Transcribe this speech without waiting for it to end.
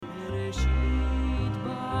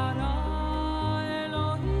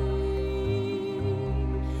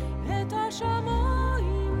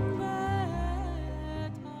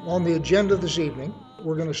On the agenda this evening,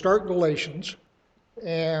 we're going to start Galatians,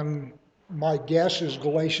 and my guess is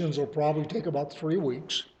Galatians will probably take about 3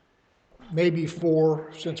 weeks, maybe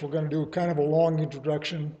 4, since we're going to do kind of a long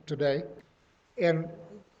introduction today. And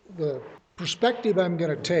the perspective I'm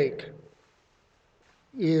going to take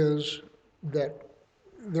is that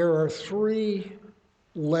there are 3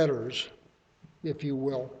 letters, if you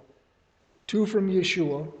will, 2 from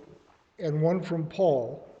Yeshua and 1 from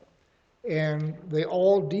Paul, and they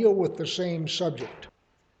all deal with the same subject.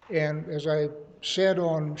 And as I said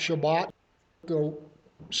on Shabbat, the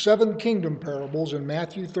 7 kingdom parables in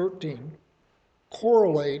Matthew 13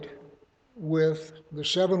 correlate with the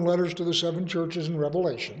 7 letters to the 7 churches in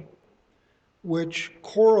Revelation, which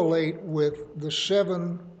correlate with the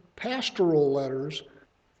 7 pastoral letters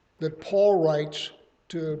that Paul writes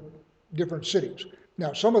to different cities.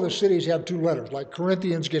 Now, some of the cities have 2 letters, like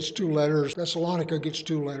Corinthians gets 2 letters, Thessalonica gets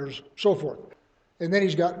 2 letters, so forth. And then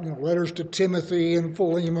he's got letters to Timothy and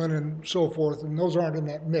Philemon and so forth, and those aren't in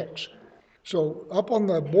that mix. So up on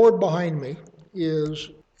the board behind me is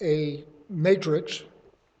a matrix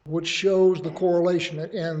which shows the correlation.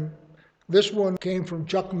 And this one came from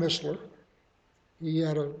Chuck Missler. He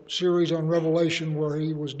had a series on Revelation where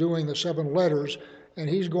he was doing the 7 letters, and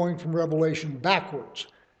he's going from Revelation backwards.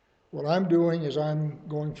 What I'm doing is I'm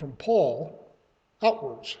going from Paul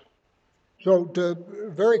outwards. So to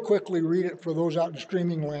very quickly read it for those out in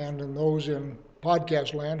streaming land and those in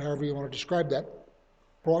podcast land, however you want to describe that,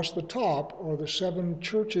 across the top are the 7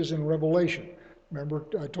 churches in Revelation. Remember,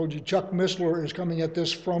 I told you Chuck Missler is coming at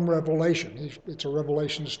this from Revelation. It's a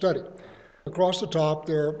Revelation study. Across the top,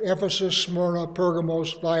 there are Ephesus, Smyrna,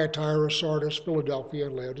 Pergamos, Thyatira, Sardis, Philadelphia,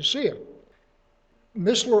 and Laodicea.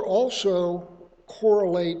 Missler also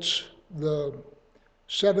correlates the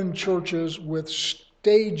 7 churches with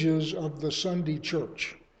stages of the Sunday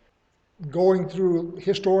church, going through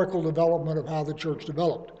historical development of how the church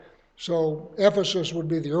developed. So Ephesus would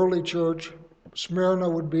be the early church, Smyrna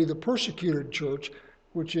would be the persecuted church,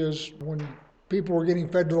 which is when people were getting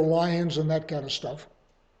fed to the lions and that kind of stuff.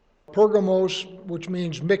 Pergamos, which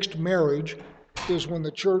means mixed marriage, is when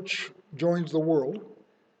the church joins the world.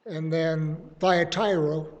 And then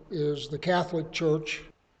Thyatira is the Catholic Church.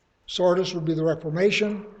 Sardis would be the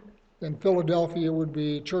Reformation. Then Philadelphia would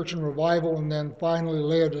be Church and Revival. And then finally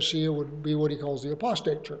Laodicea would be what he calls the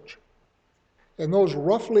Apostate Church. And those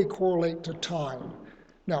roughly correlate to time.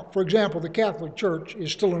 Now, for example, the Catholic Church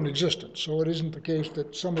is still in existence, so it isn't the case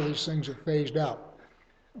that some of these things have phased out.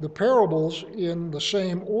 The parables in the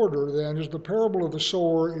same order, then, is the parable of the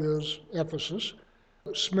sower is Ephesus.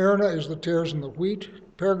 Smyrna is the tares and the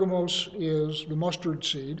wheat. Pergamos is the mustard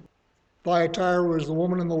seed. Thyatira is the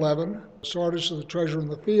woman in the leaven. Sardis is the treasure in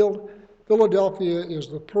the field. Philadelphia is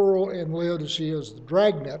the pearl, and Laodicea is the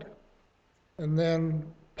dragnet. And then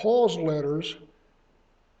Paul's letters,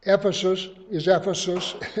 Ephesus is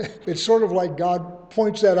Ephesus. It's sort of like God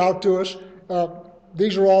points that out to us.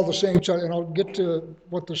 These are all the same, and I'll get to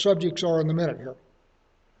what the subjects are in a minute here.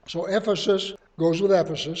 So Ephesus goes with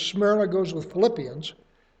Ephesus, Smyrna goes with Philippians,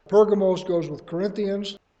 Pergamos goes with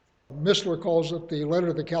Corinthians, Missler calls it the letter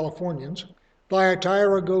to the Californians,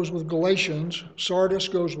 Thyatira goes with Galatians, Sardis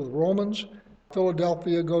goes with Romans,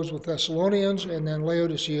 Philadelphia goes with Thessalonians, and then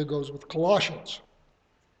Laodicea goes with Colossians.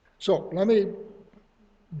 So let me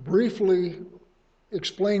briefly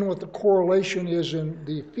explain what the correlation is in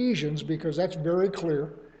the Ephesians, because that's very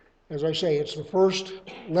clear. As I say, it's the first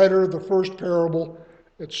letter, the first parable,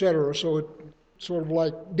 etc. So it's sort of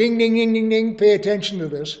like ding, ding, ding, ding, ding, pay attention to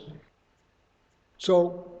this.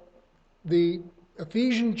 So the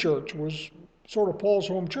Ephesian church was sort of Paul's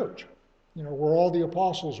home church, where all the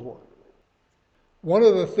apostles were. One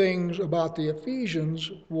of the things about the Ephesians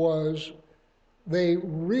was they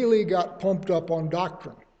really got pumped up on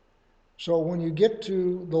doctrine. So when you get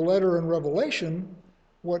to the letter in Revelation,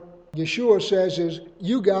 what Yeshua says is,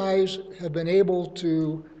 you guys have been able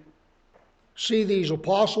to see these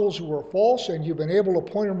apostles who are false, and you've been able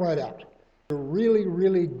to point them right out. You're really,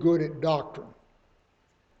 really good at doctrine.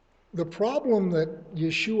 The problem that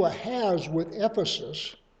Yeshua has with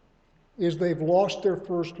Ephesus is they've lost their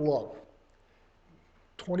first love.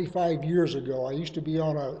 25 years ago, I used to be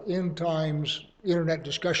on an end times internet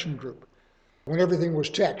discussion group when everything was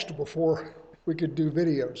text before we could do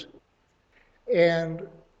videos. And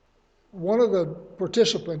one of the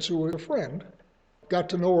participants, who was a friend, got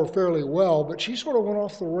to know her fairly well, but she sort of went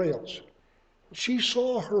off the rails. She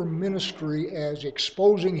saw her ministry as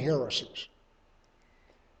exposing heresies.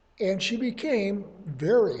 And she became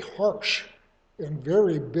very harsh and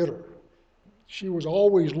very bitter. She was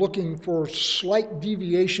always looking for slight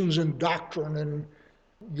deviations in doctrine and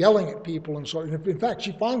yelling at people and so. In fact,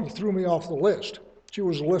 she finally threw me off the list. She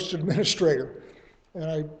was a list administrator, and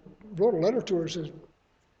I wrote a letter to her and says,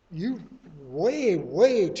 "You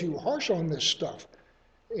way too harsh on this stuff,"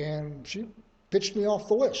 and she pitched me off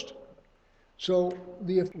the list. So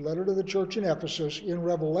the letter to the church in Ephesus in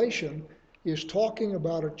Revelation is talking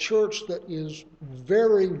about a church that is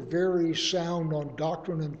very sound on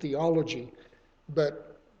doctrine and theology,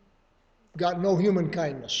 but got no human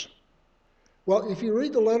kindness. Well, if you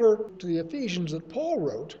read the letter to the Ephesians that Paul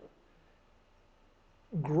wrote,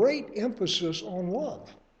 great emphasis on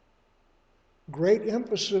love, great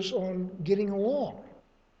emphasis on getting along.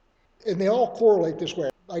 And they all correlate this way.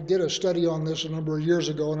 I did a study on this a number of years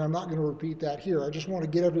ago, and I'm not going to repeat that here. I just want to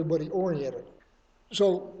get everybody oriented.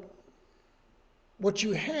 So what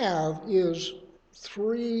you have is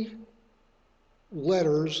three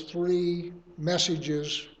letters, three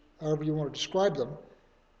messages, however you want to describe them,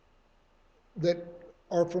 that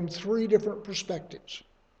are from three different perspectives.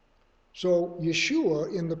 So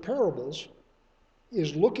Yeshua in the parables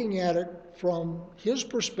is looking at it from his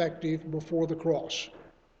perspective before the cross.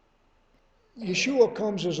 Yeshua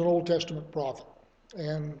comes as an Old Testament prophet,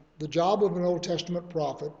 and the job of an Old Testament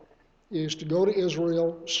prophet is to go to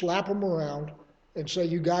Israel, slap them around, and say,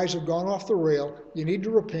 you guys have gone off the rail, you need to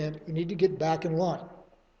repent, you need to get back in line.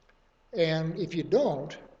 And if you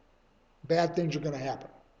don't, bad things are going to happen.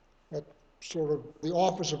 That's sort of the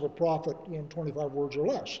office of a prophet in 25 words or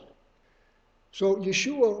less. So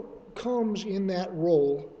Yeshua comes in that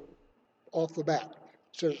role off the bat.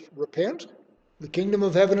 It says, repent, the kingdom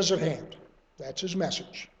of heaven is at hand. That's his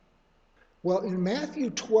message. Well, in Matthew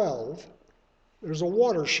 12, there's a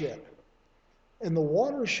watershed. And the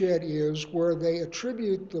watershed is where they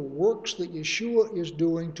attribute the works that Yeshua is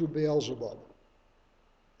doing to Beelzebub.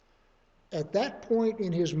 At that point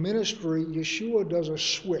in his ministry, Yeshua does a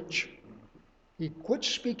switch. He quits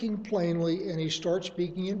speaking plainly and he starts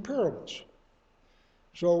speaking in parables.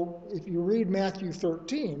 So if you read Matthew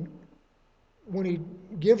 13, when he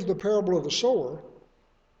gives the parable of the sower,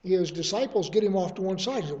 his disciples get him off to one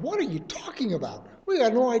side. He said, what are you talking about? We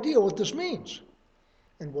got no idea what this means.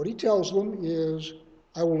 And what he tells them is,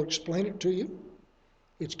 I will explain it to you.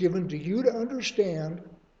 It's given to you to understand,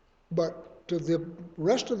 but to the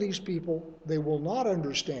rest of these people, they will not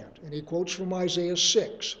understand. And he quotes from Isaiah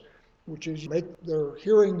 6, which is make their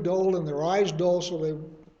hearing dull and their eyes dull so they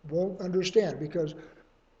won't understand. Because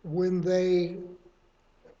when they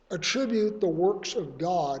attribute the works of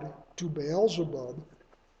God to Beelzebub,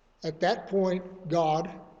 at that point,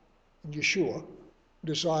 God and Yeshua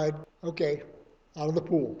decide, okay, out of the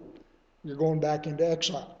pool. You're going back into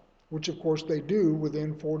exile, which of course they do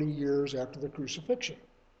within 40 years after the crucifixion.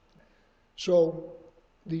 So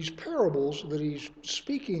these parables that he's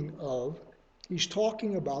speaking of, he's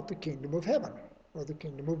talking about the kingdom of heaven or the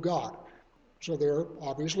kingdom of God. So they're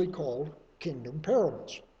obviously called kingdom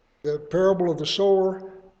parables. The parable of the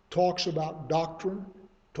sower talks about doctrine,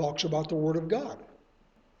 talks about the word of God.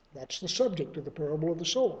 That's the subject of the parable of the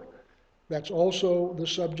sower. That's also the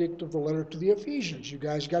subject of the letter to the Ephesians. You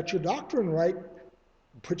guys got your doctrine right,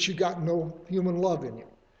 but you got no human love in you.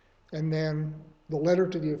 And then the letter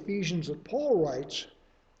to the Ephesians that Paul writes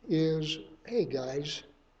is, hey guys,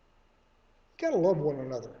 you got to love one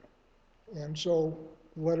another. And so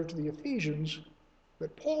the letter to the Ephesians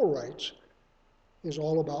that Paul writes is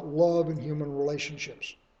all about love and human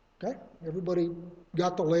relationships. Okay? Everybody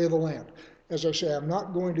got the lay of the land. As I say, I'm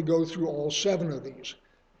not going to go through all 7 of these.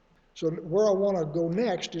 So where I want to go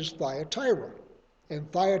next is Thyatira. And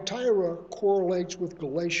Thyatira correlates with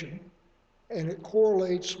Galatian, and it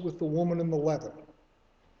correlates with the woman in the leaven.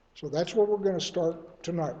 So that's where we're going to start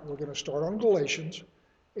tonight. We're going to start on Galatians,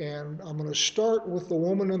 and I'm going to start with the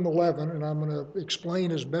woman in the leaven, and I'm going to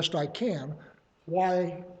explain as best I can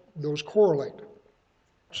why those correlate.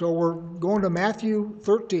 So we're going to Matthew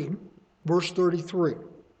 13, verse 33.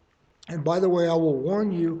 And by the way, I will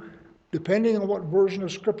warn you, depending on what version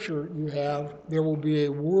of Scripture you have, there will be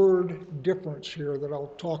a word difference here that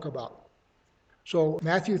I'll talk about. So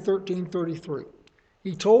Matthew 13:33.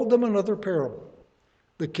 He told them another parable.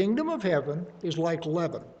 The kingdom of heaven is like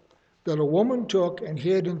leaven that a woman took and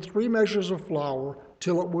hid in 3 measures of flour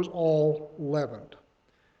till it was all leavened.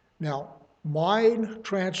 Now, mine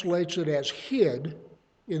translates it as hid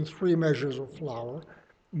in 3 measures of flour.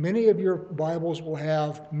 Many of your Bibles will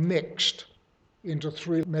have mixed into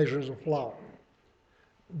 3 measures of flour.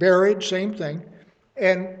 Buried, same thing.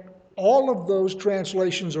 And all of those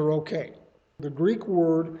translations are okay. The Greek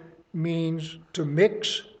word means to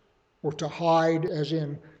mix or to hide, as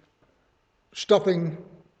in stuffing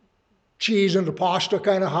cheese into pasta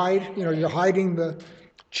kind of hide. You know, you're hiding the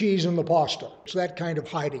cheese in the pasta. It's that kind of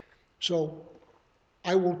hiding. So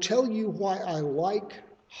I will tell you why I like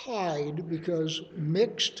hide, because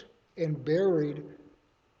mixed and buried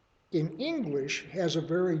in English has a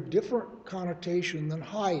very different connotation than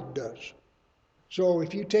hide does. So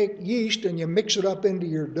if you take yeast and you mix it up into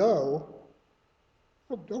your dough,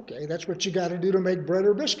 okay, that's what you got to do to make bread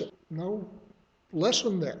or biscuit. No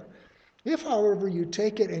lesson there. If, however, you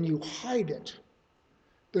take it and you hide it,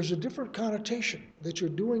 there's a different connotation that you're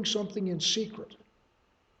doing something in secret.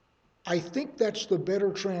 I think that's the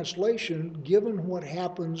better translation given what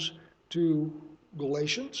happens to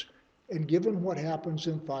Galatians and given what happens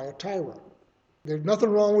in Thyatira. There's nothing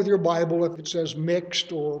wrong with your Bible if it says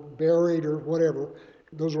mixed or buried or whatever.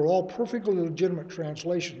 Those are all perfectly legitimate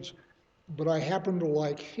translations, but I happen to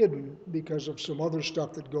like hidden because of some other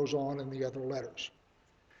stuff that goes on in the other letters.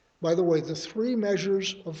 By the way, the 3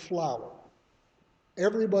 measures of flour.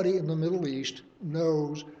 Everybody in the Middle East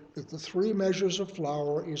knows that the 3 measures of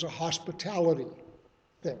flour is a hospitality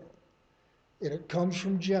thing, and it comes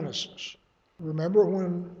from Genesis. Remember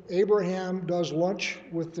when Abraham does lunch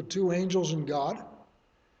with the 2 angels and God?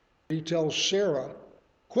 He tells Sarah,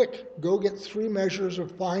 quick, go get 3 measures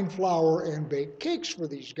of fine flour and bake cakes for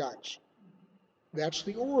these guys. That's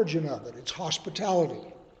the origin of it. It's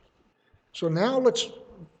hospitality. So now let's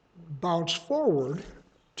bounce forward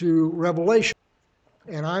to Revelation.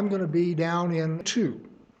 And I'm going to be down in 2.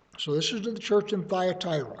 So this is to the church in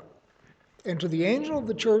Thyatira. And to the angel of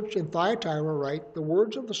the church in Thyatira write the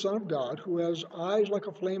words of the Son of God, who has eyes like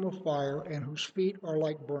a flame of fire and whose feet are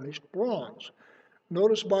like burnished bronze.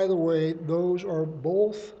 Notice, by the way, those are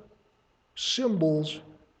both symbols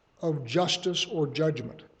of justice or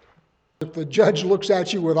judgment. If the judge looks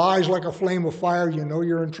at you with eyes like a flame of fire, you know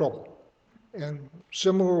you're in trouble. And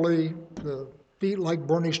similarly, the feet like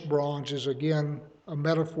burnished bronze is again a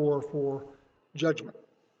metaphor for judgment.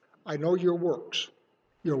 I know your works,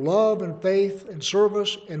 your love and faith and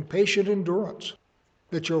service and patient endurance,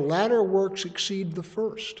 that your latter works exceed the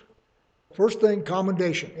first. First thing,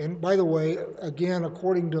 commendation. And by the way, again,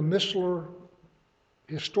 according to Missler,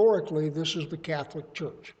 historically, this is the Catholic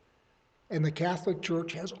Church. And the Catholic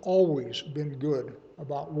Church has always been good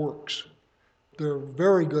about works. They're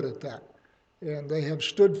very good at that. And they have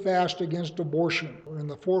stood fast against abortion, in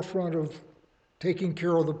the forefront of taking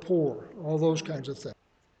care of the poor, all those kinds of things.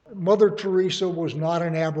 Mother Teresa was not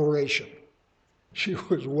an aberration. She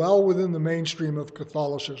was well within the mainstream of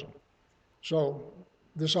Catholicism. So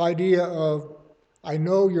this idea of, I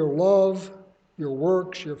know your love, your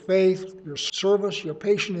works, your faith, your service, your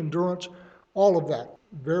patient endurance, all of that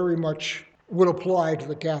very much would apply to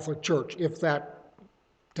the Catholic Church if that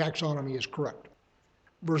taxonomy is correct.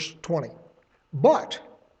 Verse 20. But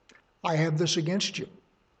I have this against you,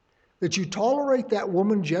 that you tolerate that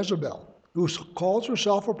woman Jezebel, who calls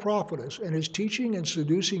herself a prophetess and is teaching and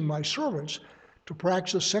seducing my servants to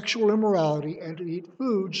practice sexual immorality and to eat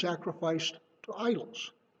food sacrificed to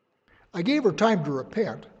idols. I gave her time to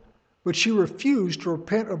repent, but she refused to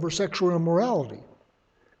repent of her sexual immorality.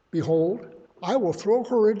 Behold, I will throw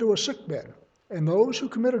her into a sickbed, and those who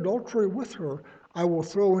commit adultery with her I will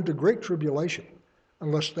throw into great tribulation,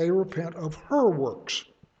 unless they repent of her works.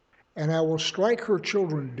 And I will strike her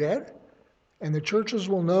children dead, and the churches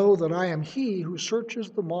will know that I am he who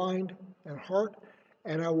searches the mind and heart,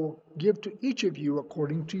 and I will give to each of you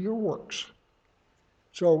according to your works.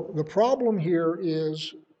 So the problem here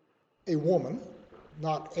is a woman,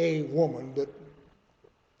 not a woman, but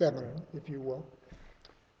feminine, if you will.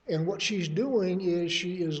 And what she's doing is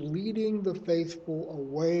she is leading the faithful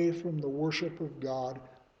away from the worship of God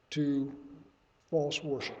to false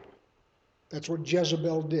worship. That's what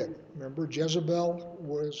Jezebel did. Remember, Jezebel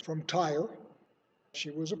was from Tyre. She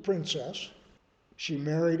was a princess. She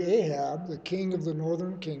married Ahab, the king of the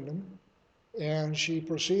northern kingdom, and she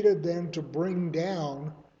proceeded then to bring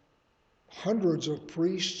down hundreds of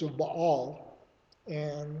priests of Baal,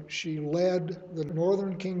 and she led the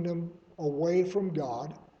northern kingdom away from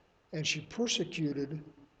God, and she persecuted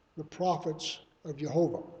the prophets of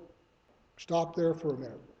Jehovah. Stop there for a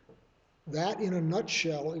minute. That, in a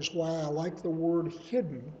nutshell, is why I like the word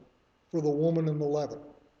hidden for the woman in the leaven.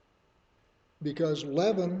 Because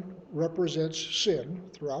leaven represents sin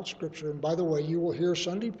throughout Scripture. And by the way, you will hear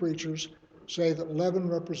Sunday preachers say that leaven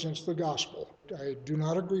represents the gospel. I do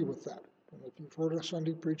not agree with that. And if you've heard a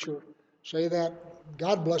Sunday preacher say that,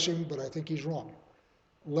 God bless him, but I think he's wrong.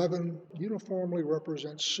 Leaven uniformly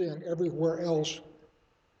represents sin everywhere else,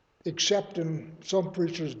 except in some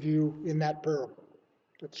preachers' view in that parable.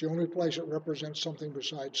 It's the only place it represents something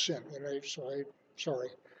besides sin. And sorry,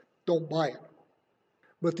 don't buy it.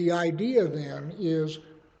 But the idea then is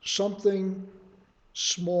something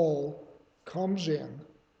small comes in,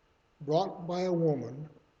 brought by a woman,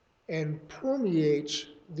 and permeates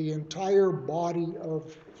the entire body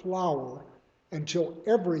of flour until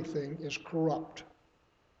everything is corrupt.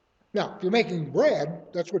 Now, if you're making bread,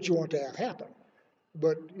 that's what you want to have happen.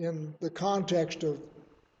 But in the context of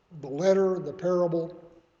the letter, the parable,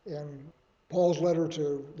 and Paul's letter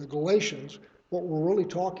to the Galatians, what we're really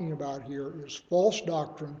talking about here is false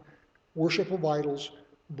doctrine, worship of idols,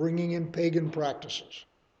 bringing in pagan practices.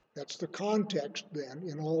 That's the context then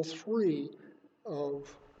in all three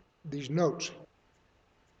of these notes.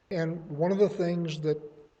 And one of the things that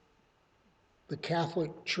the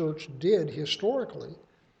Catholic Church did historically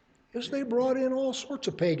is they brought in all sorts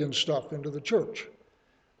of pagan stuff into the church.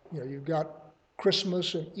 You've got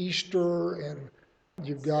Christmas and Easter, and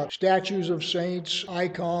you've got statues of saints,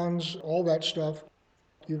 icons, all that stuff.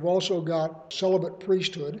 You've also got celibate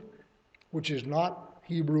priesthood, which is not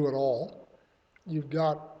Hebrew at all. You've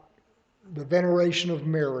got the veneration of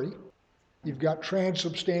Mary. You've got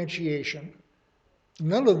transubstantiation.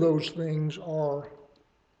 None of those things are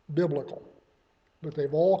biblical, but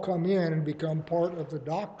they've all come in and become part of the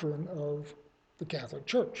doctrine of the Catholic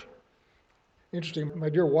Church. Interesting, my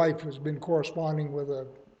dear wife has been corresponding with a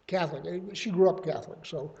Catholic. She grew up Catholic,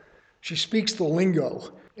 so she speaks the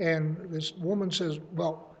lingo. And this woman says,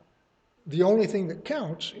 well, the only thing that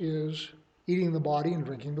counts is eating the body and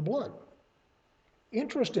drinking the blood.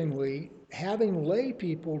 Interestingly, having lay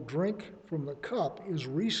people drink from the cup is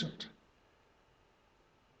recent.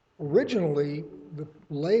 Originally, the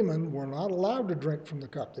laymen were not allowed to drink from the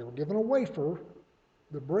cup. They were given a wafer,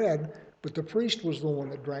 the bread, but the priest was the one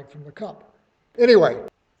that drank from the cup. Anyway,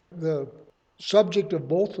 the subject of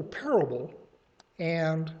both the parable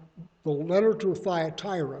and the letter to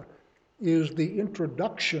Thyatira is the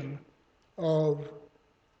introduction of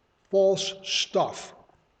false stuff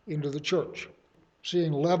into the church.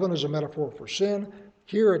 Seeing leaven as a metaphor for sin,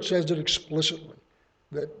 here it says it explicitly,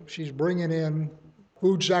 that she's bringing in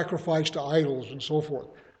food sacrificed to idols and so forth.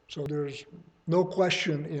 So there's no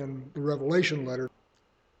question in the Revelation letter.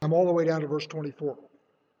 I'm all the way down to verse 24.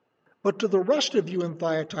 But to the rest of you in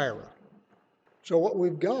Thyatira. So what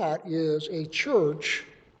we've got is a church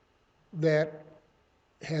that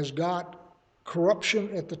has got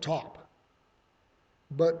corruption at the top.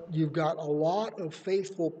 But you've got a lot of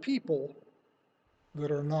faithful people that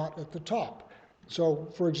are not at the top. So,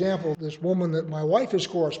 for example, this woman that my wife is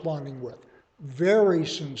corresponding with, very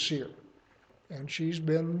sincere. And she's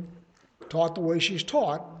been taught the way she's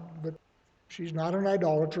taught, but she's not an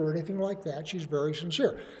idolater or anything like that. She's very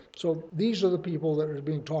sincere. So these are the people that are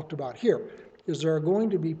being talked about here, is there are going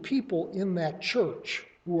to be people in that church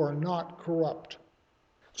who are not corrupt.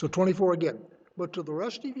 So 24 again. But to the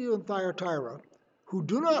rest of you in Thyatira, who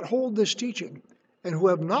do not hold this teaching, and who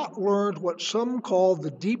have not learned what some call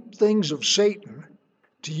the deep things of Satan,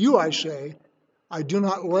 to you I say, I do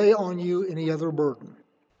not lay on you any other burden.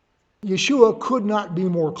 Yeshua could not be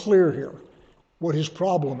more clear here what his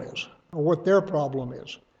problem is, or what their problem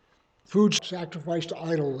is. Food sacrificed to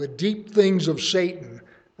idol, the deep things of Satan.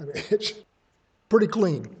 I mean, it's pretty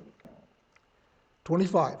clean.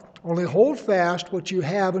 25. Only hold fast what you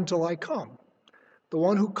have until I come. The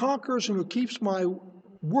one who conquers and who keeps my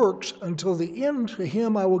works until the end, to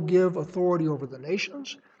him I will give authority over the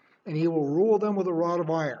nations, and he will rule them with a rod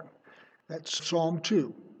of iron. That's Psalm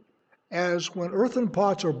 2. As when earthen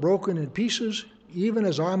pots are broken in pieces, even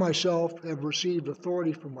as I myself have received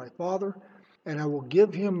authority from my Father, and I will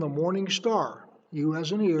give him the morning star. You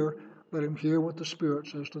as an ear, let him hear what the Spirit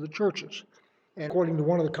says to the churches. And according to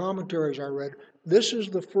one of the commentaries I read, this is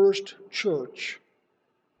the first church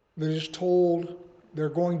that is told they're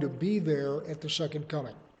going to be there at the second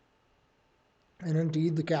coming. And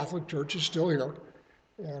indeed, the Catholic Church is still here,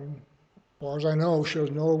 and as far as I know, shows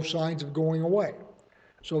no signs of going away.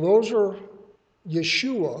 So those are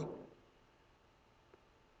Yeshua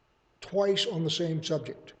twice on the same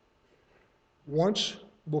subject. Once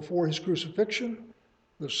before his crucifixion,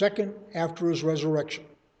 the second after his resurrection,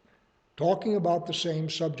 talking about the same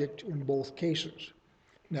subject in both cases.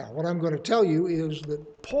 Now, what I'm going to tell you is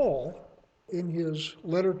that Paul, in his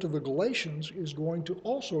letter to the Galatians, is going to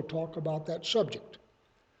also talk about that subject.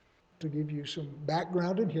 To give you some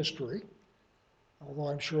background in history, although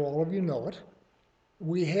I'm sure all of you know it,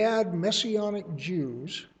 we had Messianic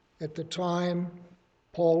Jews at the time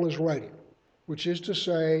Paul is writing, which is to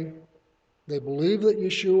say, they believe that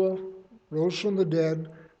Yeshua rose from the dead,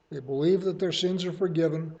 they believe that their sins are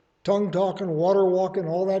forgiven, tongue-talking, water-walking,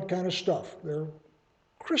 all that kind of stuff. They're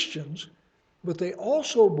Christians, but they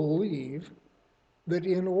also believe that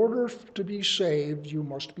in order to be saved, you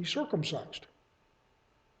must be circumcised.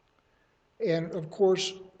 And of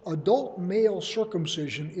course, adult male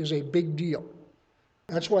circumcision is a big deal.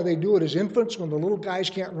 That's why they do it as infants when the little guys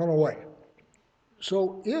can't run away.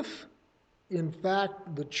 So if, in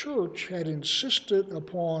fact, the church had insisted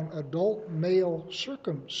upon adult male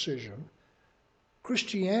circumcision,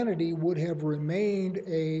 Christianity would have remained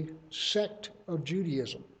a sect of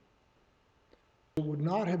Judaism. It would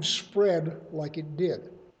not have spread like it did.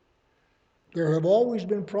 There have always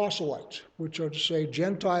been proselytes, which are to say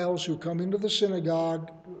Gentiles who come into the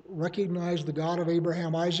synagogue, recognize the God of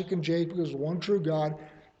Abraham, Isaac, and Jacob as the one true God,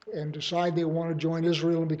 and decide they want to join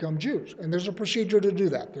Israel and become Jews. And there's a procedure to do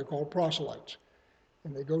that. They're called proselytes.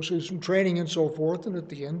 And they go through some training and so forth, and at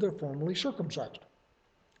the end they're formally circumcised.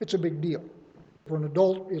 It's a big deal. For an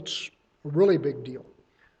adult, it's a really big deal.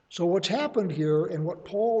 So what's happened here, and what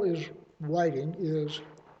Paul is writing, is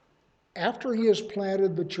after he has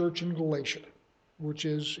planted the church in Galatia, which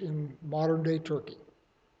is in modern-day Turkey,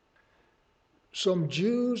 some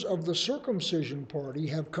Jews of the circumcision party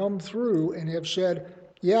have come through and have said,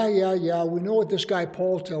 yeah, we know what this guy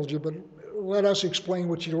Paul tells you, but let us explain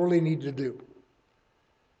what you really need to do.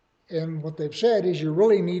 And what they've said is you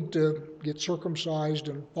really need to get circumcised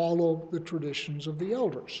and follow the traditions of the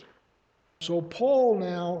elders. So Paul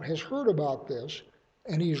now has heard about this,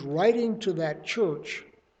 and he's writing to that church.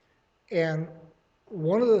 And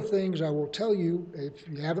one of the things I will tell you, if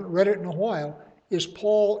you haven't read it in a while, is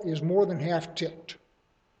Paul is more than half ticked.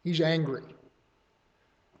 He's angry.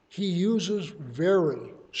 He uses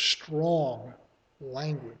very strong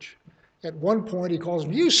language. At one point, he calls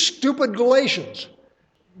them, "You stupid Galatians."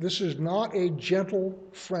 This is not a gentle,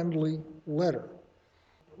 friendly letter.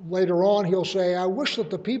 Later on, he'll say, "I wish that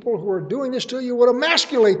the people who are doing this to you would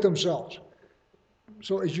emasculate themselves."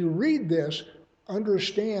 So as you read this,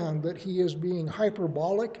 understand that he is being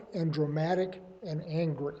hyperbolic and dramatic and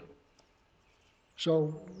angry.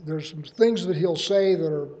 So there's some things that he'll say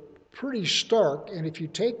that are pretty stark, and if you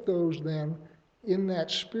take those then in that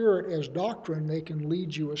spirit as doctrine, they can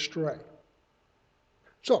lead you astray.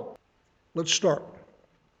 So let's start.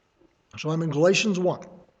 So I'm in Galatians 1.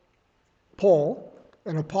 Paul,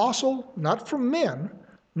 an apostle not from men,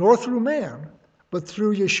 nor through man, but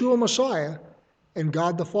through Yeshua Messiah and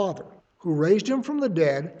God the Father, who raised him from the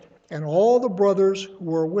dead, and all the brothers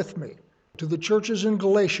who are with me, to the churches in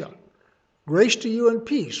Galatia. Grace to you and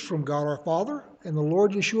peace from God our Father and the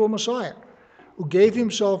Lord Yeshua Messiah, who gave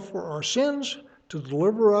himself for our sins to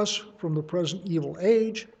deliver us from the present evil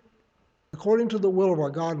age, according to the will of our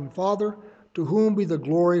God and Father, to whom be the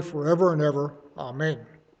glory forever and ever. Amen.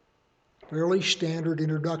 Fairly standard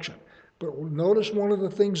introduction. But notice one of the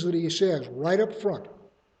things that he says right up front.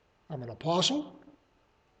 I'm an apostle,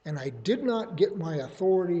 and I did not get my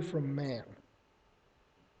authority from man.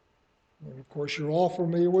 And of course, you're all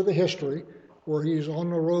familiar with the history where he's on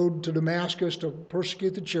the road to Damascus to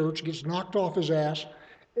persecute the church, gets knocked off his ass,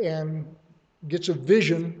 and gets a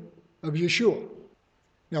vision of Yeshua.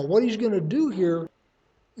 Now, what he's going to do here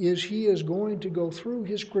is he is going to go through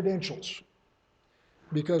his credentials.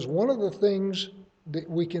 Because one of the things that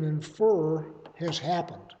we can infer has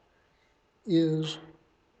happened is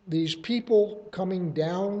these people coming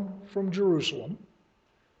down from Jerusalem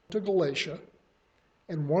to Galatia,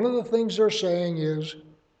 and one of the things they're saying is,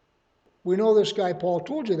 we know this guy Paul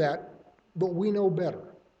told you that, but we know better.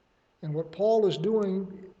 And what Paul is doing,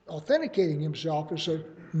 authenticating himself, is saying,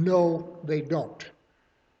 no, they don't.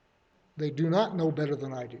 They do not know better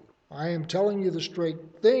than I do. I am telling you the straight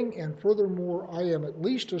thing, and furthermore, I am at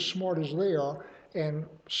least as smart as they are, and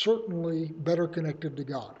certainly better connected to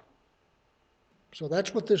God. So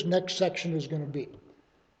that's what this next section is going to be.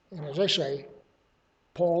 And as I say,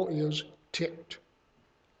 Paul is ticked.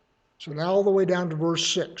 So now all the way down to verse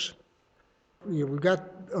 6. We've got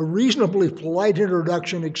a reasonably polite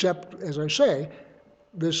introduction, except, as I say,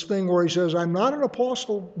 this thing where he says, I'm not an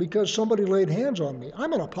apostle because somebody laid hands on me.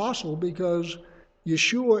 I'm an apostle because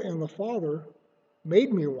Yeshua and the Father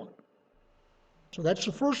made me one. So that's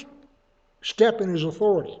the first step in his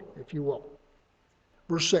authority, if you will.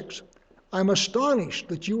 Verse 6, I'm astonished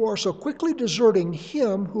that you are so quickly deserting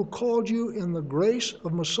him who called you in the grace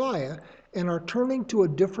of Messiah and are turning to a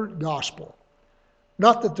different gospel.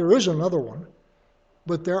 Not that there is another one,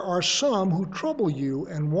 but there are some who trouble you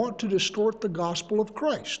and want to distort the gospel of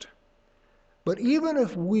Christ. But even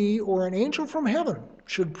if we or an angel from heaven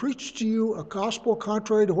should preach to you a gospel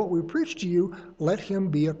contrary to what we preach to you, let him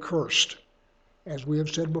be accursed, as we have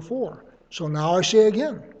said before. So now I say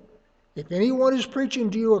again, if anyone is preaching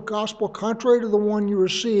to you a gospel contrary to the one you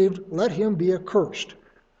received, let him be accursed.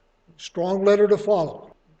 Strong letter to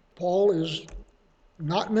follow. Paul is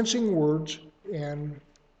not mincing words, and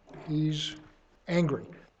he's angry.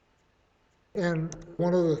 And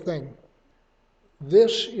one other thing,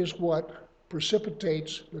 this is what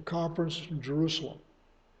precipitates the conference in Jerusalem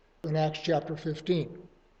in Acts chapter 15,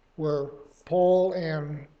 where Paul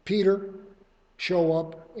and Peter show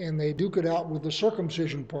up and they duke it out with the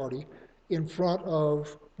circumcision party in front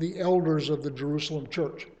of the elders of the Jerusalem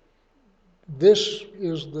church. This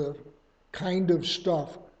is the kind of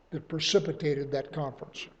stuff that precipitated that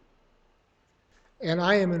conference. And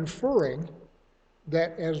I am inferring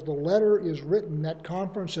that as the letter is written, that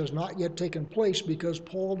conference has not yet taken place because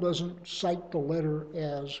Paul doesn't cite the letter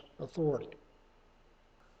as authority.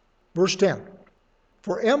 Verse 10,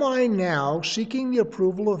 "For am I now seeking the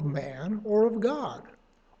approval of man or of God?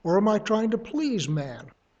 Or am I trying to please man?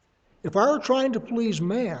 If I were trying to please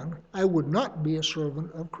man, I would not be a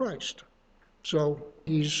servant of Christ." So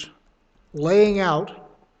he's laying out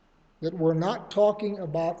that we're not talking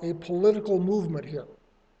about a political movement here.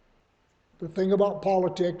 The thing about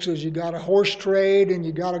politics is you got a horse trade and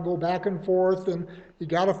you got to go back and forth and you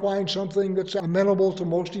got to find something that's amenable to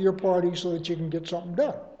most of your party so that you can get something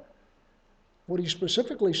done. What he's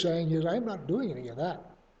specifically saying is, I'm not doing any of that.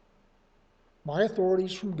 My authority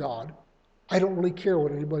is from God. I don't really care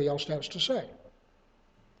what anybody else has to say.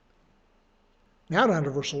 Now down to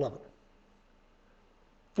verse 11.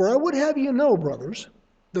 "For I would have you know, brothers,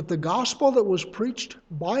 that the gospel that was preached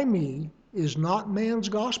by me is not man's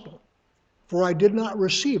gospel. For I did not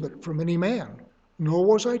receive it from any man, nor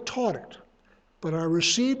was I taught it, but I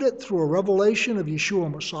received it through a revelation of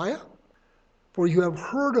Yeshua Messiah. For you have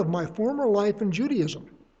heard of my former life in Judaism,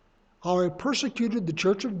 how I persecuted the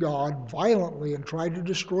church of God violently and tried to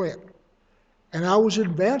destroy it. And I was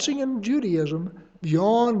advancing in Judaism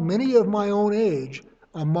beyond many of my own age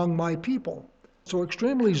among my people. So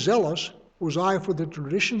extremely zealous was I for the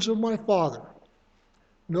traditions of my father."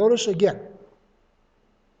 Notice again,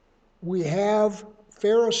 we have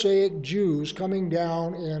Pharisaic Jews coming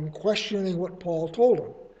down and questioning what Paul told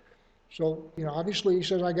them. So, obviously he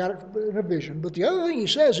says, I got it in a vision. But the other thing he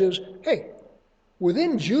says is, hey,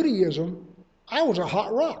 within Judaism, I was a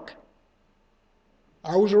hot rock.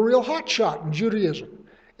 I was a real hot shot in Judaism.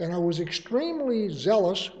 And I was extremely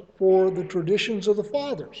zealous for the traditions of the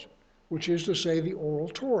fathers, which is to say the oral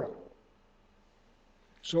Torah.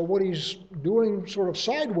 So what he's doing sort of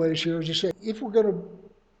sideways here is he said, if we're going to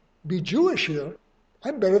be Jewish here,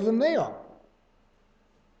 I'm better than they are.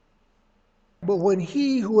 "But when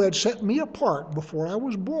he who had set me apart before I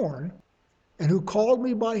was born, and who called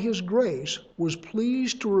me by his grace, was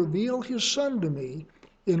pleased to reveal his Son to me,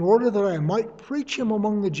 in order that I might preach him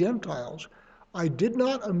among the Gentiles, I did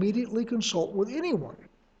not immediately consult with anyone,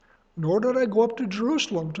 nor did I go up to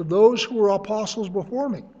Jerusalem to those who were apostles before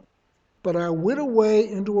me. But I went away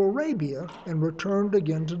into Arabia and returned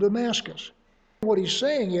again to Damascus." What he's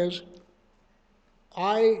saying is,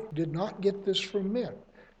 I did not get this from men.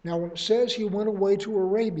 Now, when it says he went away to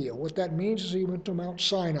Arabia, what that means is he went to Mount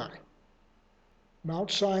Sinai. Mount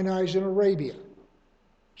Sinai is in Arabia.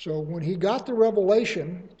 So when he got the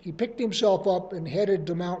revelation, he picked himself up and headed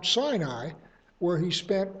to Mount Sinai, where he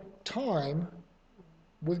spent time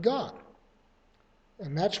with God.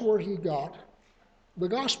 And that's where he got the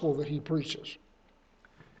gospel that he preaches.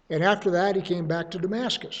 And after that, he came back to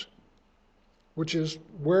Damascus, which is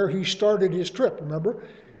where he started his trip. Remember,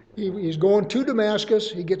 he's going to Damascus,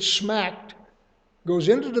 he gets smacked, goes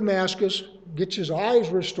into Damascus, gets his eyes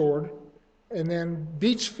restored, and then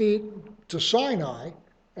beats feet to Sinai,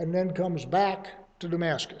 and then comes back to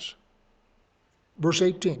Damascus. Verse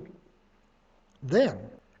 18, "Then,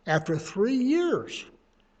 after 3 years,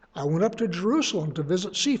 I went up to Jerusalem to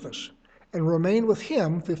visit Cephas, and remained with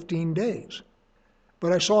him 15 days.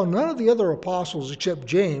 But I saw none of the other apostles except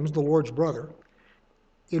James, the Lord's brother.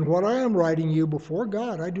 In what I am writing you before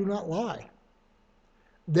God, I do not lie.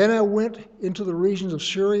 Then I went into the regions of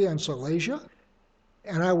Syria and Cilicia,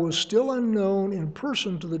 and I was still unknown in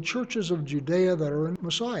person to the churches of Judea that are in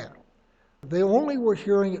Messiah. They only were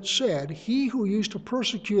hearing it said, 'He who used to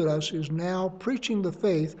persecute us is now preaching the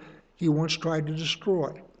faith he once tried to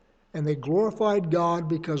destroy.' And they glorified God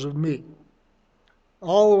because of me."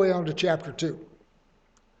 All the way on to chapter 2.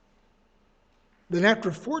 "Then after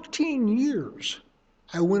 14 years,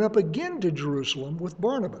 I went up again to Jerusalem with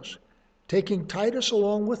Barnabas, taking Titus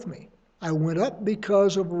along with me. I went up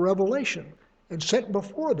because of a revelation, and set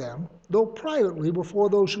before them, though privately before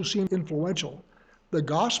those who seemed influential, the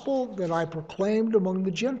gospel that I proclaimed among the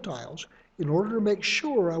Gentiles, in order to make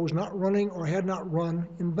sure I was not running or had not run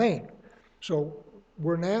in vain." So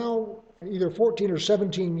we're now either 14 or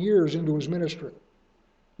 17 years into his ministry.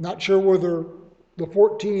 Not sure whether the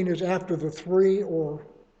 14 is after the 3 or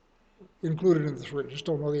included in the 3. Just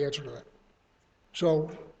don't know the answer to that. So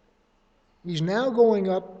He's now going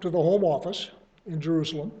up to the home office in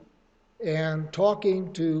Jerusalem and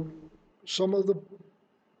talking to some of the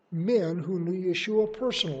men who knew Yeshua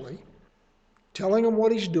personally, telling them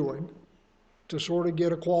what he's doing to sort of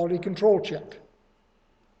get a quality control check.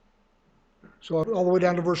 So all the way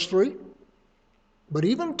down to verse 3. But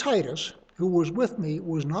even Titus, who was with me,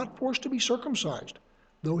 was not forced to be circumcised,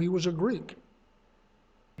 though he was a Greek.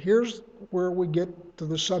 Here's where we get to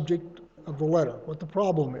the subject of the letter, what the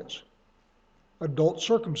problem is. Adult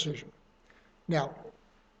circumcision. Now,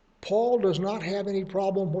 Paul does not have any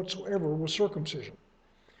problem whatsoever with circumcision,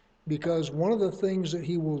 because one of the things that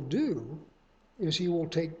he will do is he will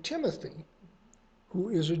take Timothy, who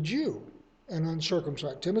is a Jew and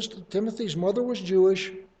uncircumcised. Timothy's mother was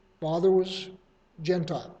Jewish, father was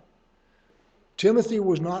Gentile. Timothy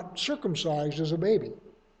was not circumcised as a baby.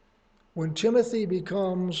 When Timothy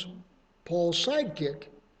becomes Paul's sidekick,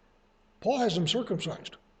 Paul has him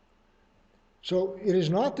circumcised. So it is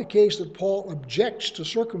not the case that Paul objects to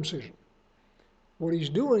circumcision. What he's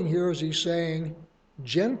doing here is he's saying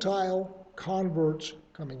Gentile converts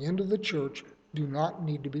coming into the church do not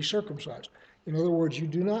need to be circumcised. In other words, you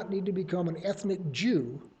do not need to become an ethnic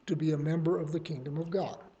Jew to be a member of the kingdom of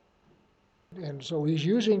God. And so he's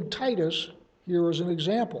using Titus here as an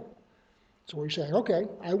example. So he's saying, okay,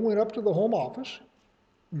 I went up to the home office,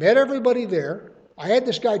 met everybody there. I had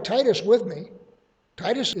this guy Titus with me.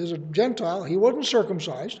 Titus is a Gentile. He wasn't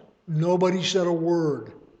circumcised. Nobody said a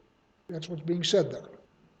word. That's what's being said there.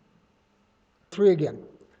 3 again.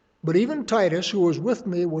 But even Titus, who was with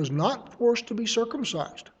me, was not forced to be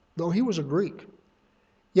circumcised, though he was a Greek.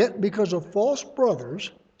 Yet because of false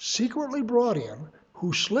brothers secretly brought in,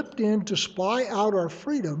 who slipped in to spy out our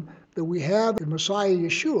freedom that we have in Messiah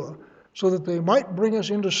Yeshua, so that they might bring us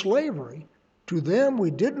into slavery, to them we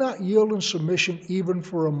did not yield in submission even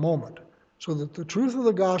for a moment, so that the truth of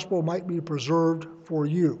the gospel might be preserved for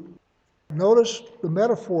you. Notice the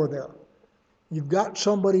metaphor there. You've got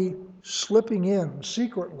somebody slipping in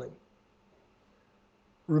secretly.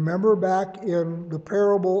 Remember back in the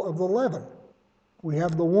parable of the leaven, we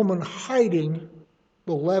have the woman hiding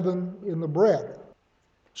the leaven in the bread.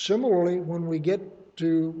 Similarly, when we get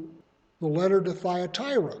to the letter to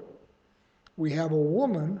Thyatira, we have a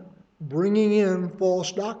woman bringing in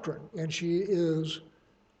false doctrine, and she is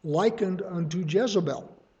likened unto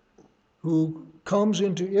Jezebel, who comes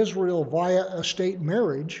into Israel via estate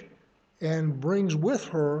marriage and brings with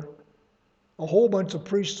her a whole bunch of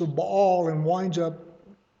priests of Baal and winds up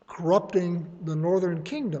corrupting the northern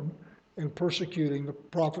kingdom and persecuting the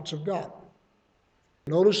prophets of God.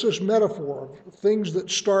 Notice this metaphor of things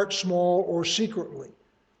that start small or secretly.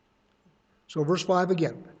 So verse 5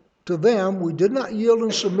 again. To them we did not yield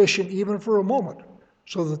in submission even for a moment,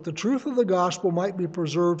 so that the truth of the gospel might be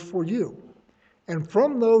preserved for you. And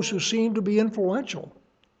from those who seemed to be influential,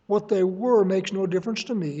 what they were makes no difference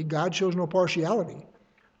to me. God shows no partiality.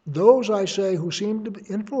 Those, I say, who seemed to be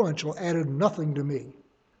influential added nothing to me.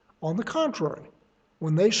 On the contrary,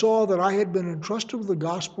 when they saw that I had been entrusted with the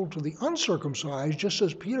gospel to the uncircumcised, just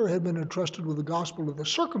as Peter had been entrusted with the gospel to the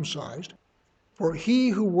circumcised, for he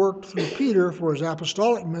who worked through Peter for his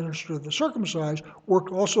apostolic ministry to the circumcised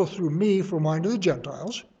worked also through me for mine to the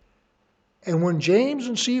Gentiles. And when James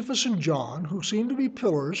and Cephas and John, who seemed to be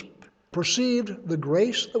pillars, perceived the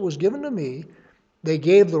grace that was given to me, they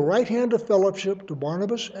gave the right hand of fellowship to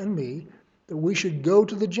Barnabas and me, that we should go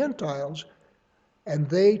to the Gentiles, and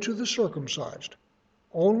they to the circumcised.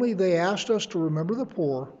 Only they asked us to remember the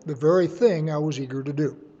poor, the very thing I was eager to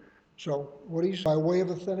do. So what he's by way of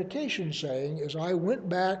authentication saying is, I went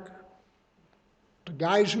back to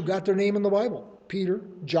guys who got their name in the Bible, Peter,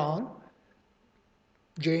 John,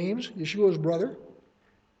 James, Yeshua's brother,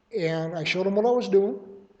 and I showed them what I was doing.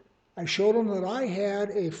 I showed them that I had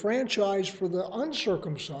a franchise for the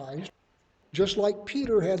uncircumcised, just like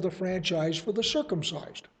Peter had the franchise for the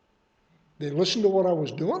circumcised. They listened to what I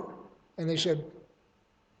was doing, and they said,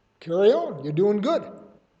 carry on, you're doing good.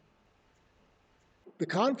 The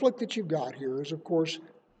conflict that you've got here is, of course,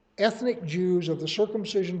 ethnic Jews of the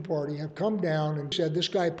circumcision party have come down and said, this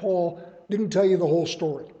guy Paul didn't tell you the whole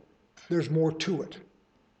story. There's more to it.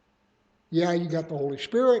 Yeah, you got the Holy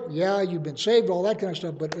Spirit. Yeah, you've been saved, all that kind of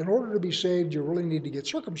stuff. But in order to be saved, you really need to get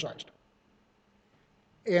circumcised.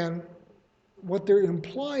 And what they're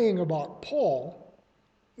implying about Paul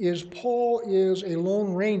is a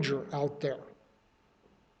lone ranger out there.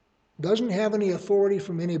 Doesn't have any authority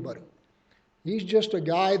from anybody. He's just a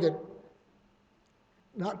guy that,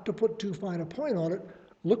 not to put too fine a point on it,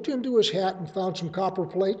 looked into his hat and found some copper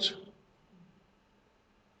plates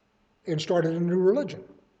and started a new religion.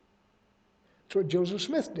 That's what Joseph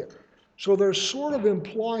Smith did. So they're sort of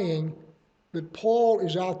implying that Paul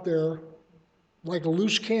is out there like a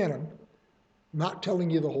loose cannon, not telling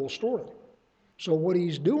you the whole story. So what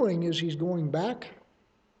he's doing is he's going back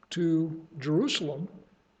to Jerusalem,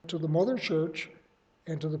 to the mother church,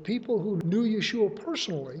 and to the people who knew Yeshua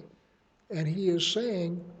personally, and he is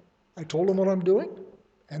saying, I told them what I'm doing,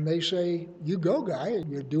 and they say, you go, guy,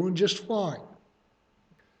 you're doing just fine.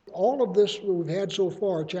 All of this that we've had so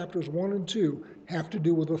far, chapters 1 and 2, have to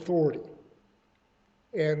do with authority.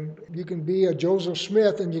 And you can be a Joseph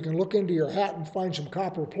Smith and you can look into your hat and find some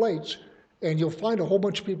copper plates, and you'll find a whole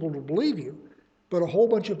bunch of people to believe you, but a whole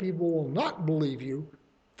bunch of people will not believe you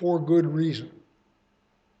for good reason.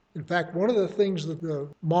 In fact, one of the things that the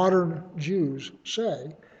modern Jews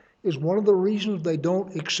say is one of the reasons they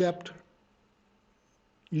don't accept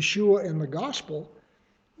Yeshua and the gospel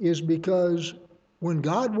is because when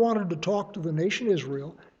God wanted to talk to the nation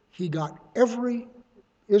Israel, he got every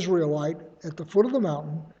Israelite at the foot of the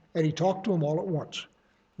mountain and he talked to them all at once.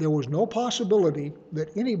 There was no possibility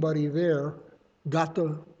that anybody there got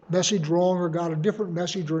the message wrong or got a different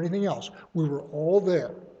message or anything else. We were all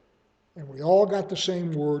there. And we all got the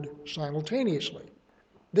same word simultaneously.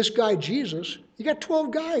 This guy, Jesus, he got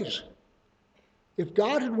 12 guys. If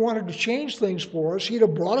God had wanted to change things for us, he'd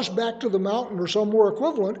have brought us back to the mountain or somewhere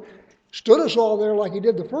equivalent, stood us all there like he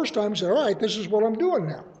did the first time, and said, all right, this is what I'm doing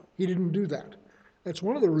now. He didn't do that. That's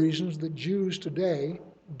one of the reasons that Jews today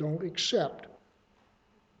don't accept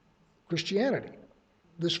Christianity,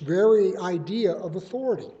 this very idea of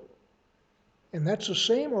authority. And that's the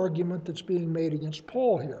same argument that's being made against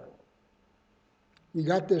Paul here. You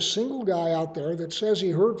got this single guy out there that says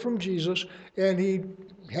he heard from Jesus and he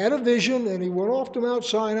had a vision and he went off to Mount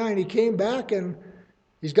Sinai and he came back and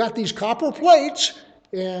he's got these copper plates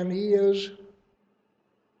and he is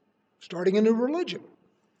starting a new religion.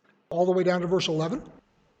 All the way down to verse 11.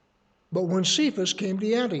 But when Cephas came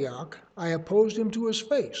to Antioch, I opposed him to his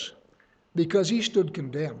face because he stood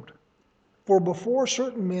condemned. For before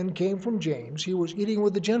certain men came from James, he was eating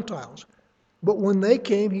with the Gentiles. But when they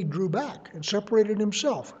came, he drew back and separated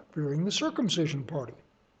himself, fearing the circumcision party.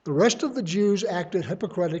 The rest of the Jews acted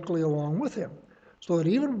hypocritically along with him, so that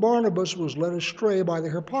even Barnabas was led astray by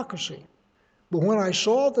their hypocrisy. But when I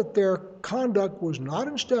saw that their conduct was not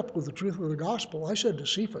in step with the truth of the gospel, I said to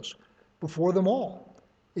Cephas, before them all,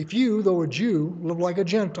 if you, though a Jew, live like a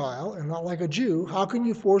Gentile and not like a Jew, how can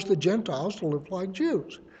you force the Gentiles to live like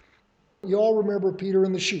Jews? You all remember Peter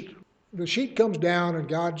and the sheet. The sheet comes down and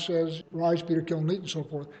God says, rise, Peter, kill and eat, and so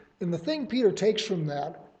forth. And the thing Peter takes from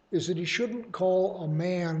that is that he shouldn't call a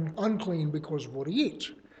man unclean because of what he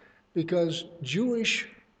eats. Because Jewish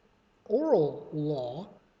oral law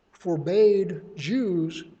forbade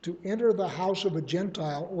Jews to enter the house of a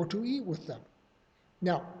Gentile or to eat with them.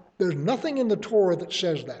 Now, there's nothing in the Torah that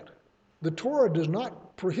says that. The Torah does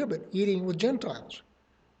not prohibit eating with Gentiles.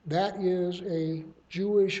 That is a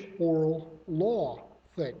Jewish oral law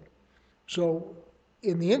thing. So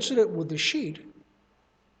in the incident with the sheet,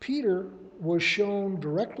 Peter was shown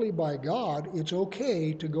directly by God it's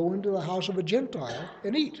okay to go into the house of a Gentile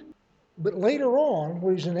and eat. But later on,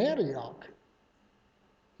 when he's in Antioch,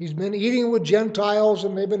 he's been eating with Gentiles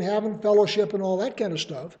and they've been having fellowship and all that kind of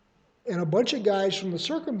stuff. And a bunch of guys from the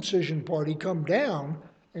circumcision party come down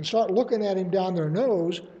and start looking at him down their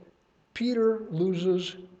nose. Peter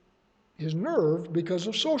loses his nerve because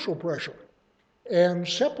of social pressure and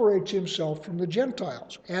separates himself from the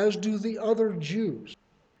Gentiles, as do the other Jews.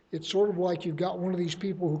 It's sort of like you've got one of these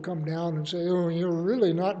people who come down and say, oh, you're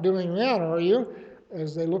really not doing that, are you?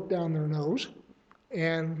 As they look down their nose.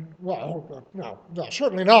 And, well, no,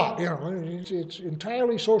 certainly not. You know, it's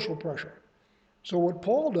entirely social pressure. So what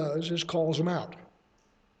Paul does is calls them out.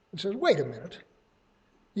 He says, wait a minute.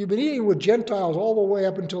 You've been eating with Gentiles all the way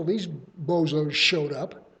up until these bozos showed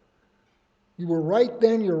up. You were right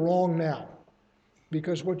then, you're wrong now.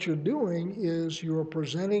 Because what you're doing is you're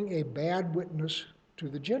presenting a bad witness to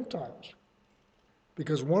the Gentiles.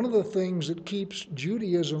 Because one of the things that keeps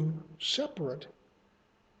Judaism separate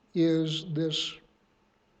is this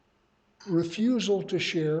refusal to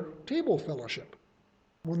share table fellowship.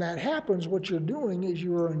 When that happens, what you're doing is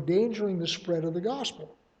you are endangering the spread of the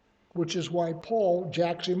gospel, which is why Paul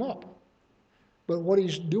jacks him up. But what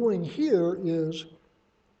he's doing here is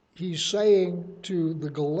he's saying to the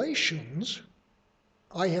Galatians,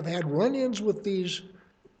 I have had run-ins with these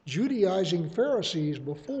Judaizing Pharisees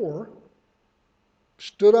before,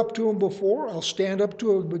 stood up to them before, I'll stand up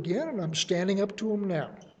to them again, and I'm standing up to them now.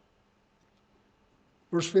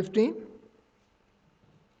 Verse 15,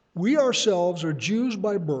 we ourselves are Jews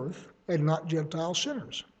by birth and not Gentile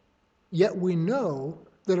sinners. Yet we know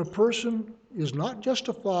that a person is not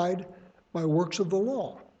justified by works of the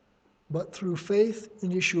law, but through faith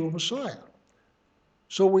in Yeshua Messiah.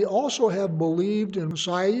 So we also have believed in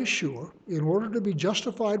Messiah Yeshua in order to be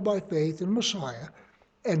justified by faith in Messiah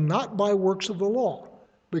and not by works of the law,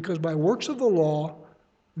 because by works of the law,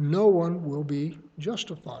 no one will be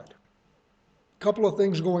justified. A couple of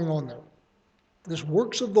things going on there. This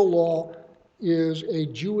works of the law is a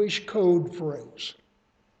Jewish code phrase.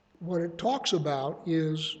 What it talks about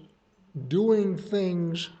is doing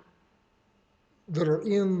things that are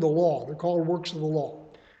in the law. They're called works of the law.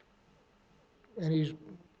 And he's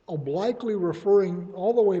obliquely referring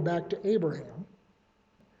all the way back to Abraham,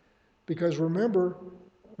 because remember,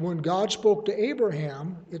 when God spoke to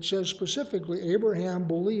Abraham, it says specifically, Abraham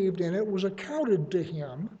believed and it was accounted to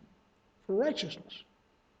him for righteousness.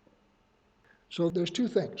 So there's two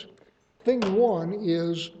things. Thing one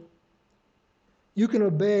is you can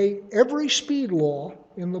obey every speed law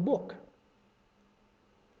in the book.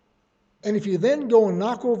 And if you then go and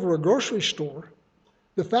knock over a grocery store,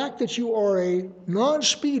 the fact that you are a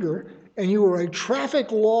non-speeder and you are a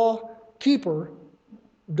traffic law keeper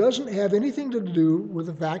doesn't have anything to do with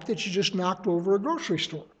the fact that you just knocked over a grocery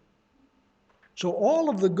store. So all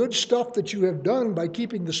of the good stuff that you have done by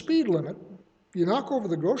keeping the speed limit, if you knock over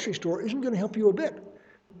the grocery store, isn't going to help you a bit.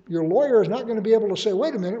 Your lawyer is not going to be able to say,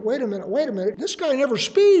 wait a minute, this guy never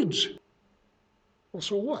speeds. Well,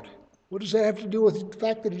 so what? What does that have to do with the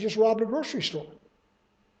fact that he just robbed a grocery store?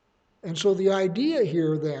 And so the idea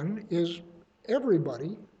here then is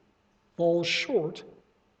everybody falls short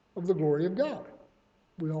of the glory of God.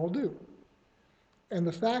 We all do. And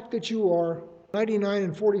the fact that you are 99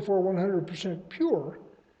 and 44, 100% pure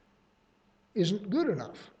isn't good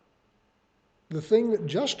enough. The thing that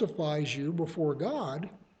justifies you before God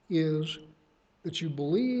is that you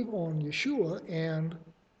believe on Yeshua and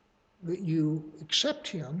that you accept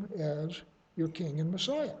him as your king and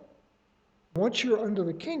Messiah. Once you're under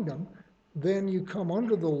the kingdom, then you come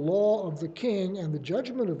under the law of the king and the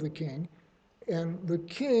judgment of the king, and the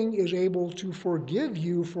king is able to forgive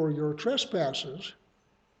you for your trespasses,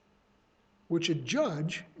 which a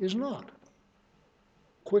judge is not.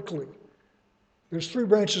 Quickly, there's three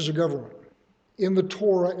branches of government in the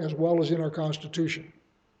Torah as well as in our Constitution.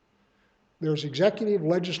 There's executive,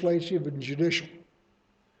 legislative, and judicial.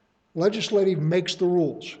 Legislative makes the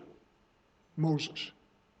rules. Moses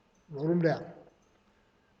wrote them down.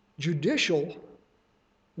 Judicial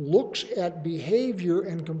looks at behavior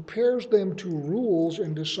and compares them to rules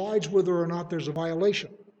and decides whether or not there's a violation.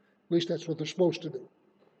 At least that's what they're supposed to do.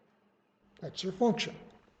 That's their function.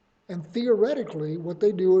 And theoretically, what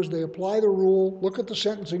they do is they apply the rule, look at the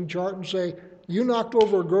sentencing chart and say, you knocked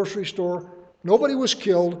over a grocery store, nobody was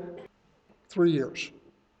killed, 3 years.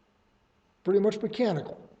 Pretty much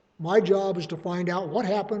mechanical. My job is to find out what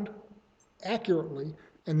happened accurately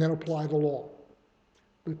and then apply the law.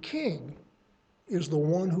 The king is the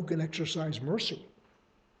one who can exercise mercy.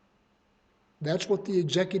 That's what the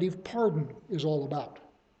executive pardon is all about.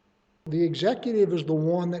 The executive is the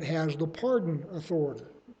one that has the pardon authority.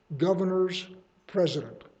 Governors,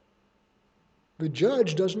 president. The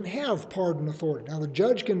judge doesn't have pardon authority. Now, the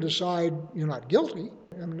judge can decide you're not guilty.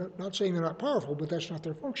 I'm not saying they're not powerful, but that's not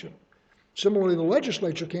their function. Similarly, the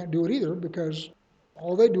legislature can't do it either because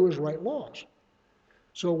all they do is write laws.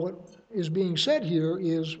 So what is being said here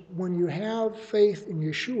is when you have faith in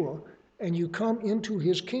Yeshua and you come into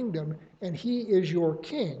his kingdom and he is your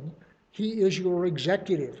king, he is your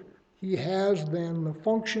executive. He has then the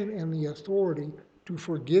function and the authority to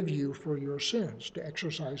forgive you for your sins, to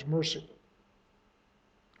exercise mercy.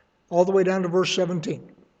 All the way down to verse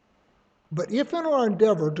 17. But if in our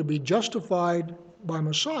endeavor to be justified by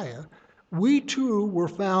Messiah, we too were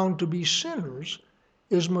found to be sinners,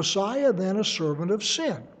 is Messiah then a servant of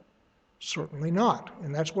sin? Certainly not.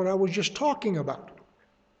 And that's what I was just talking about.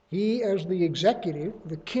 He, as the executive,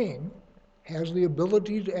 the king, has the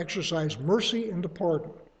ability to exercise mercy and to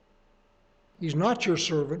pardon. He's not your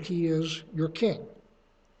servant, he is your king.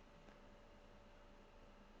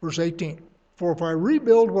 Verse 18. For if I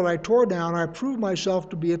rebuild what I tore down, I prove myself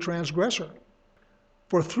to be a transgressor.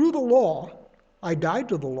 For through the law I died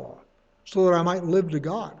to the law, so that I might live to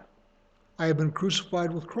God. I have been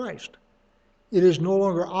crucified with Christ. It is no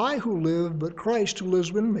longer I who live, but Christ who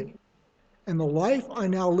lives in me. And the life I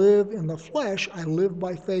now live in the flesh, I live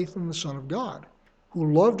by faith in the Son of God,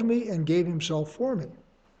 who loved me and gave himself for me.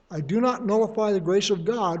 I do not nullify the grace of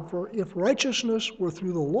God, for if righteousness were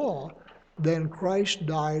through the law, then Christ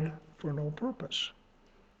died for no purpose.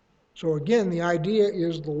 So again, the idea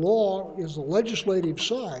is the law is the legislative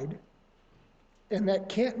side, and that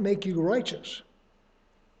can't make you righteous.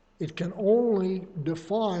 It can only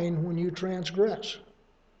define when you transgress.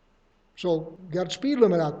 So, got a speed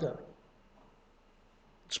limit out there.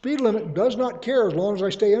 Speed limit does not care as long as I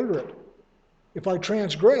stay under it. If I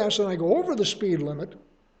transgress and I go over the speed limit,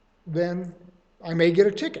 then I may get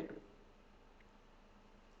a ticket.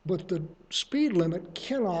 But the speed limit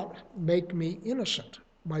cannot make me innocent.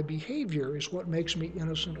 My behavior is what makes me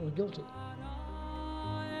innocent or guilty.